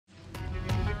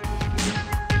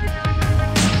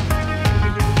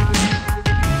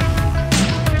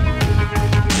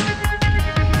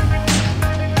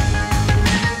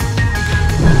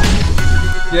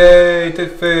Yay,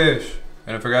 did fish.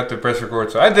 And I forgot to press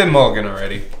record, so I did mulligan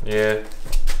already. Yeah.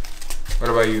 What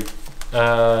about you?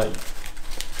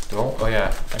 Don't. Oh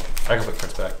yeah, I can put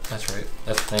cards back. That's right.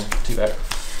 That's the thing. Too bad.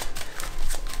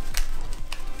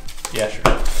 Yeah, sure.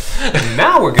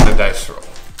 Now we're gonna dice roll.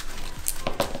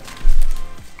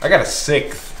 I got a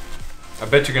 6th. I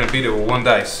bet you're gonna beat it with 1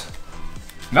 dice.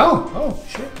 No. Oh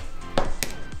shit.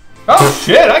 Oh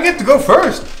shit! I get to go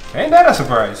first. Ain't that a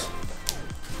surprise?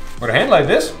 With a hand like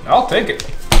this, I'll take it.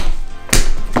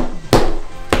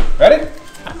 Ready?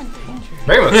 I'm in danger.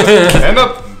 Very much so. Hand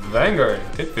up, Vanguard.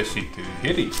 Hit fishy to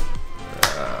hitty.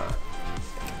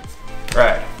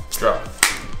 Right. Draw.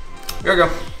 Here we go.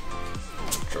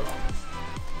 Draw.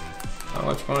 How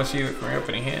much want to see it from your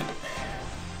opening hand?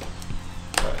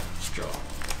 Right. Let's draw.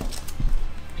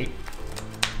 8.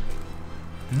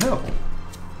 No.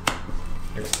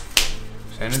 Here.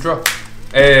 Stand and draw.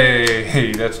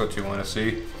 Hey, that's what you want to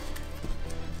see.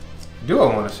 Do I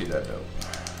want to see that though?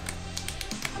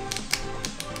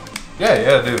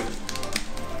 Yeah, I do.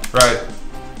 Right.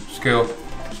 Skill.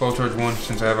 Soul charge 1.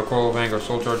 Since I have a coral Vanguard,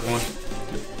 soul charge 1.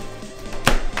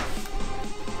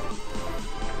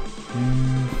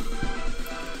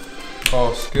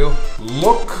 Call skill.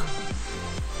 Look.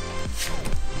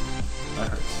 That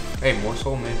hurts. Hey, more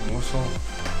soul, man. More soul.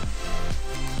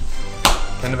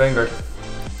 And the Vanguard.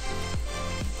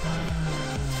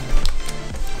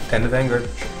 10 to Vanguard.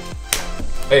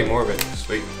 Hey, more of it.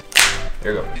 Sweet.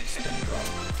 There you go.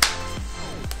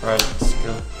 Right.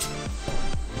 Skill.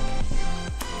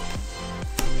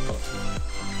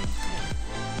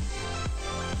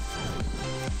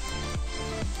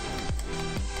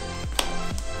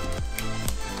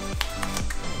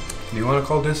 Do you want to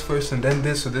call this first and then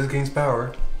this so this gains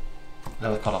power?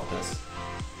 No, let's call off this.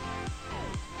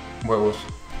 What was?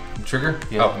 The trigger?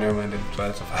 Yeah. Oh, never mind then. So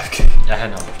that's a 5k. I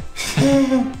had no.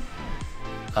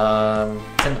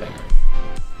 10 to Vanguard.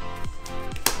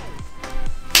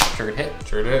 Triggered hit.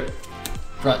 Triggered hit.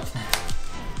 Front.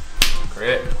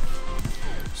 Crit.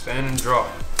 Stand and draw.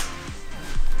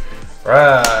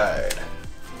 Right.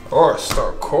 Or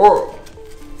star coral.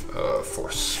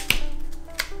 Force.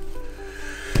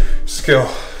 Skill.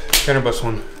 Counterblast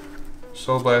 1.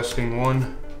 Soul blasting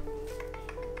 1.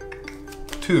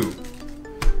 2.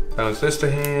 Bounce this to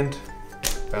hand.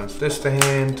 Bounce this to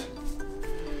hand.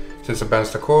 Since I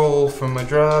bounced the coral from my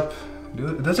drop.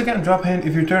 Does it get a drop hand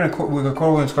if you turn with a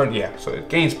coral in its card? Yeah, so it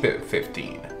gains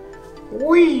 15.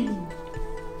 Whee!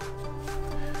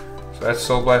 So that's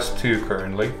Soul Blast 2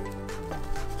 currently.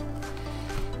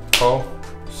 Call.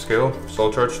 Skill.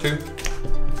 Soul Charge 2.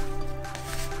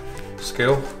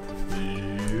 Skill.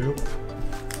 Yep.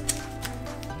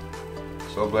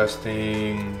 Soul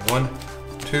Blasting 1,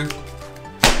 2.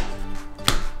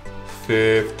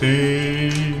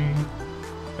 15.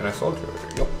 And I Soul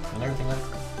Charge. Yep. And everything left.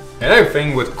 And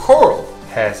everything with coral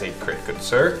has a crit, good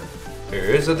sir. There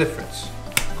is a difference.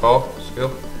 Call,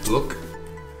 skill, look,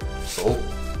 soul.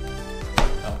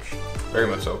 Ouch. Very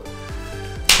much so.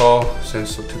 Call,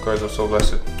 since the 2 cards are soul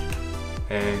blasted.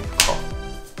 And call.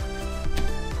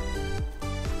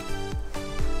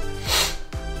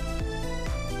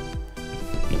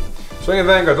 Swing and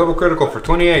Vanguard, double critical for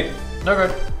 28. No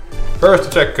good. First to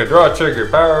check, draw a trigger,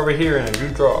 power over here, and you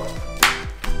draw.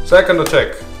 Second to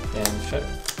check. And shit.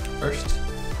 First.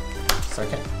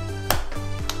 Second.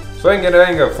 Swing and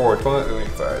Vanguard for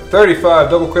 25. 35,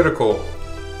 double critical.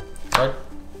 Card.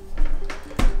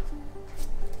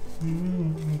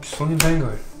 Swing and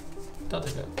Vanguard. Don't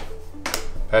take it.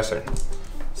 Pass turn.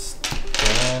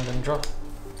 Stand and draw.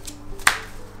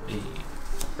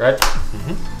 Right?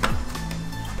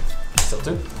 Still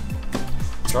 2.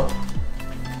 Draw.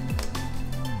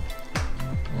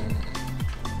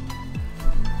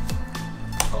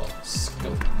 Call.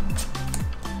 Skill.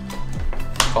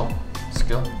 Call.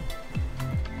 Skill.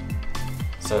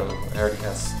 So it already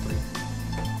has 3.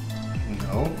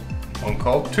 No. 1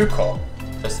 call, 2 call.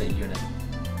 Just a unit.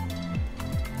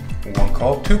 1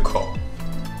 call, 2 call.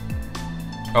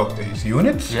 Oh, these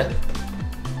units? Yeah.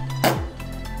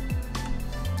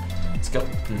 Skill.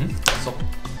 So.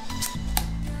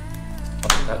 I'll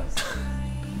do that.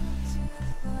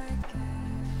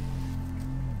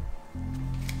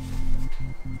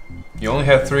 You only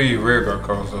have 3 rearguard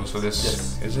calls though, so this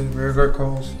is it rearguard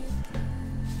calls?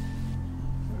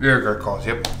 Rearguard calls,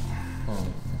 yep.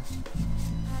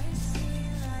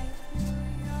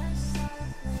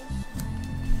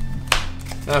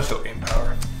 Now still gain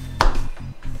power.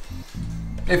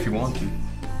 If you want to.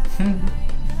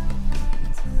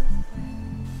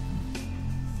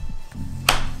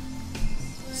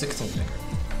 16 finger.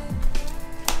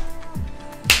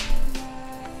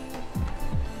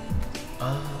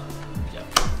 Yeah.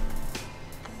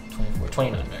 24,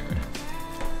 29 Vanguard.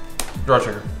 Draw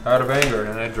trigger. Out of Vanguard,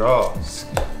 and I draw.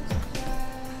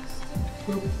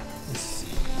 Boop. Let's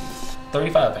see.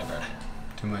 35 Vanguard.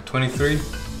 To my 23.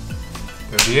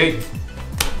 38.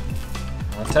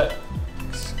 On tap.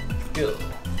 Skill.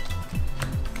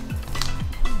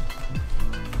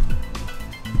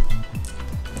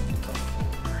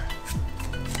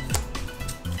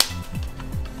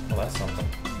 Well, that's something.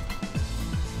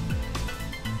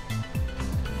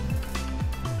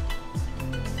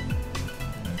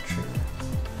 True.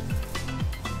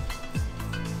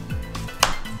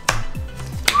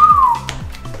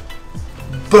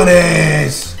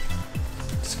 Bunnies!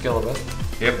 Skill of it.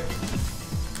 Yep.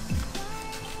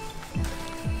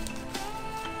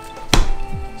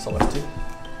 Select 2.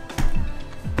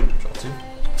 Draw 2.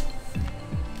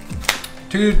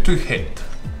 2 to hit.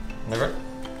 Never.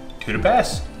 2 to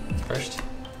pass. First.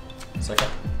 Second.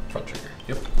 Front trigger.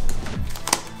 Yep.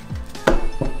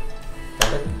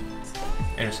 Vanguard.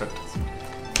 Intercept.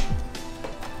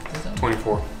 What is that?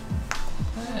 24.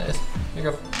 Yes. Here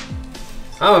you go.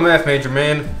 I'm a math major,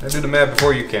 man. I do the math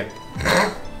before you can.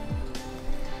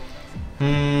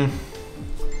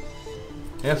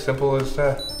 Yeah, simple as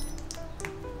that.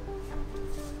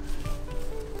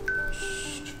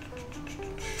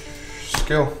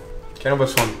 Skill.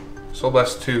 Cannabis 1. Soul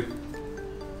Blast 2.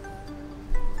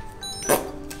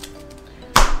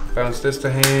 Bounce this to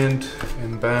hand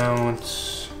and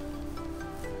bounce.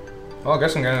 Oh, I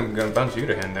guess I'm gonna bounce you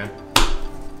to hand then.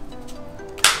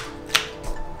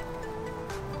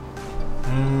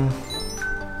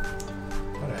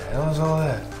 What the hell is all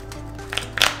that?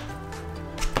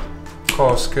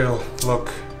 Call skill.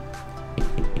 Look.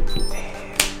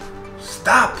 Damn.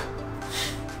 Stop.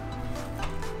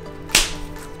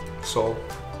 Soul.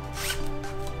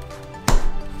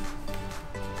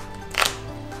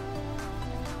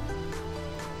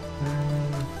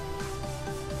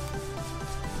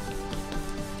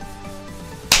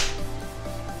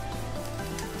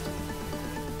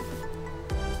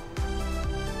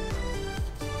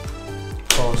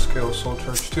 Call skill Soul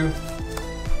Charge 2.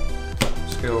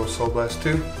 Skill Soul Blast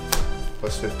 2.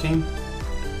 Plus 15.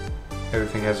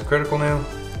 Everything has a critical now.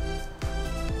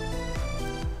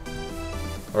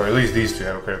 Or at least these two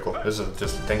have a critical. This is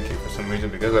just a thank you for some reason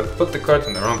because I put the cards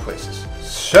in the wrong places.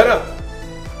 Shut up!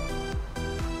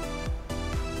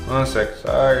 1 sec,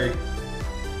 sorry.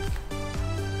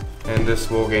 And this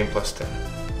will gain plus 10.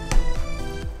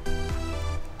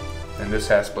 And this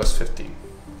has plus 15.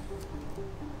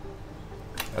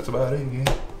 That's about it,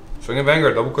 yeah. Swinging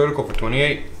Vanguard, double critical for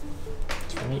 28.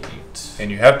 28.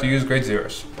 And you have to use grade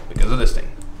zeros because of this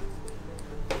thing.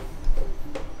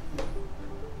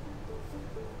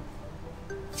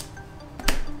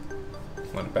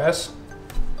 One to pass.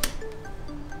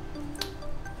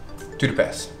 2 to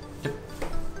pass. Yep.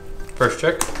 First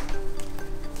check.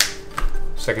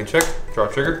 Second check. Draw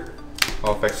trigger.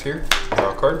 All effects here.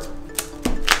 Draw a card.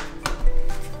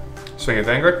 Swing at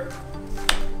Vanguard.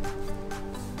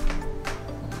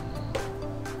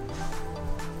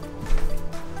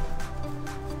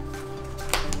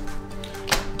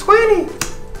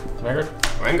 Vanguard.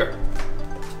 Vanguard.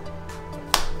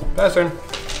 Pass turn.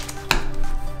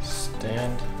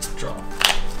 Stand. Draw. Oh,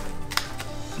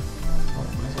 what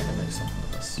if I can make something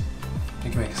of this? You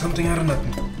can make something out of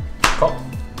nothing. Call.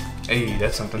 Hey,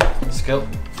 that's something. Skill.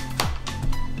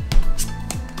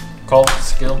 Call.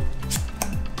 Skill.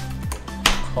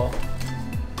 Call.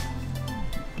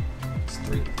 It's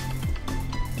 3.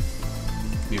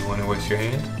 Do you want to waste your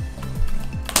hand?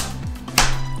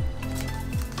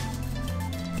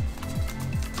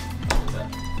 Do that.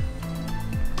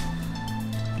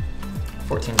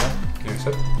 14 down.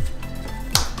 Intercept.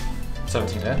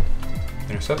 17 down.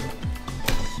 Intercept.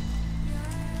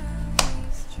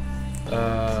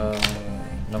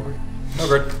 Number. No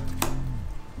guard.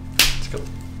 Skill.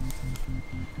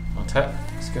 On tap.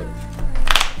 Skill.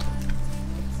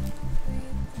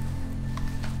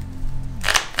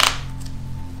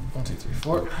 One, two, three,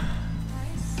 4.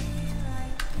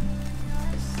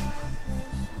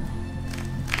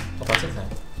 Well, that's it then.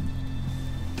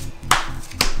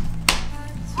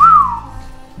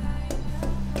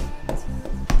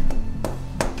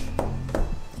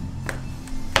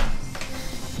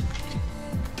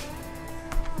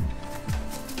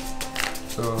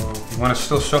 So, you want to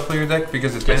still shuffle your deck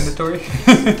because it's Yes. mandatory?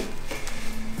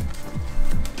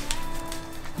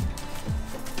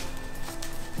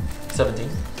 17.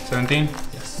 17?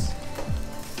 Yes.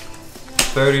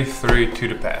 33, 2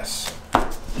 to pass.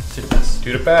 2 to pass.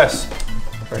 2 to pass.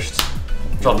 First.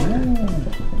 Draw trigger.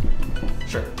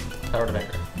 Sure. Power to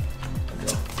Vanguard.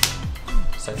 Draw.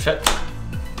 Second check.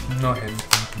 No hit.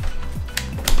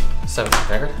 7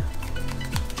 record.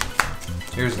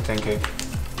 Here's the 10k.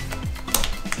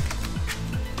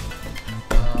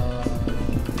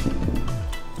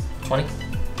 20.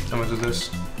 How much is this?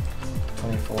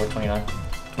 24, 29.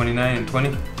 29 and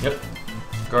 20? Yep.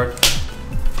 Guard.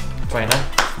 29.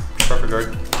 Perfect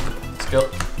guard. Skill.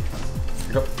 Here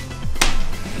you go.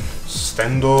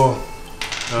 Stendo.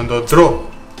 And the draw.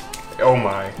 Oh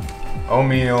my. Oh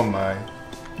me, oh my.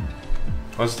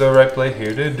 What's the right play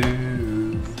here to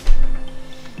do?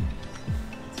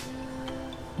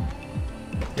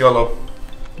 YOLO.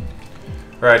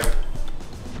 Right.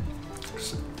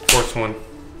 Force 1.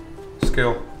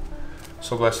 Skill.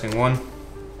 Soul Blessing 1,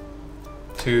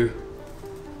 2,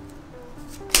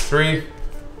 3.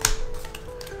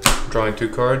 Drawing 2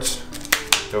 cards.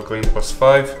 They'll claim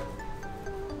 +5.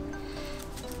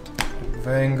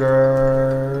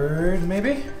 Vanguard,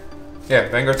 maybe? Yeah,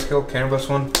 Vanguard skill, Cannon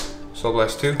 +1, Soul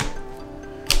Blast 2.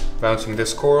 Bouncing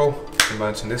this coral and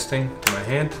bouncing this thing to my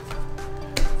hand.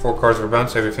 4 cards were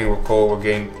bounced, everything will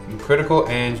gain critical,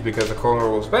 and because the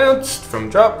coral was bounced from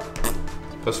drop,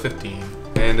 +15.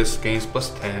 And this gains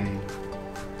 +10.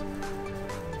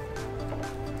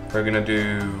 We're gonna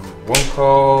do 1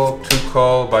 call, 2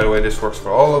 call. By the way, this works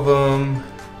for all of them.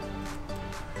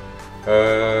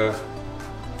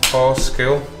 Call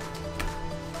skill.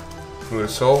 Move the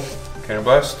soul. Cannon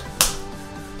blast.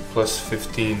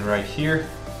 +15 right here.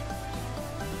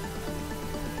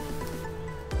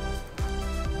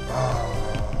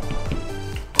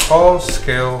 Call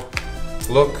skill.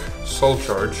 Look. Soul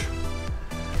charge.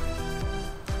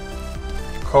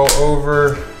 Call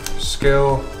over,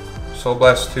 skill, Soul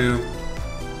Blast 2,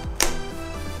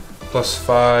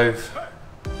 +5,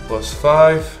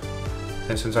 +5,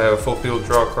 and since I have a full field,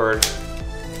 draw a card.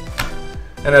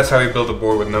 And that's how you build a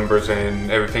board with numbers, and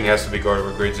everything has to be guarded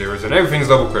with grade 0s, and everything's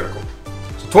double critical.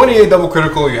 So 28 double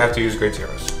critical, you have to use grade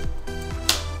 0s.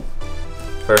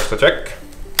 First I'll check,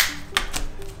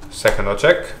 second I'll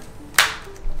check.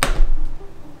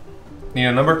 Need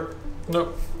a number?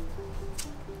 Nope.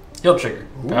 Heal trigger.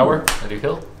 Ooh. Power. I do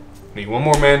heal. Need one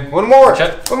more, man. One more!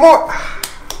 Check. One more!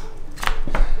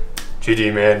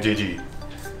 GG, man. GG.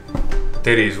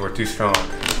 Titties were too strong.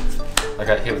 I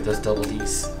got hit with those double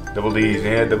Ds. Double Ds,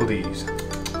 yeah, double Ds.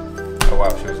 Oh wow,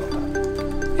 she was on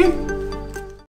that.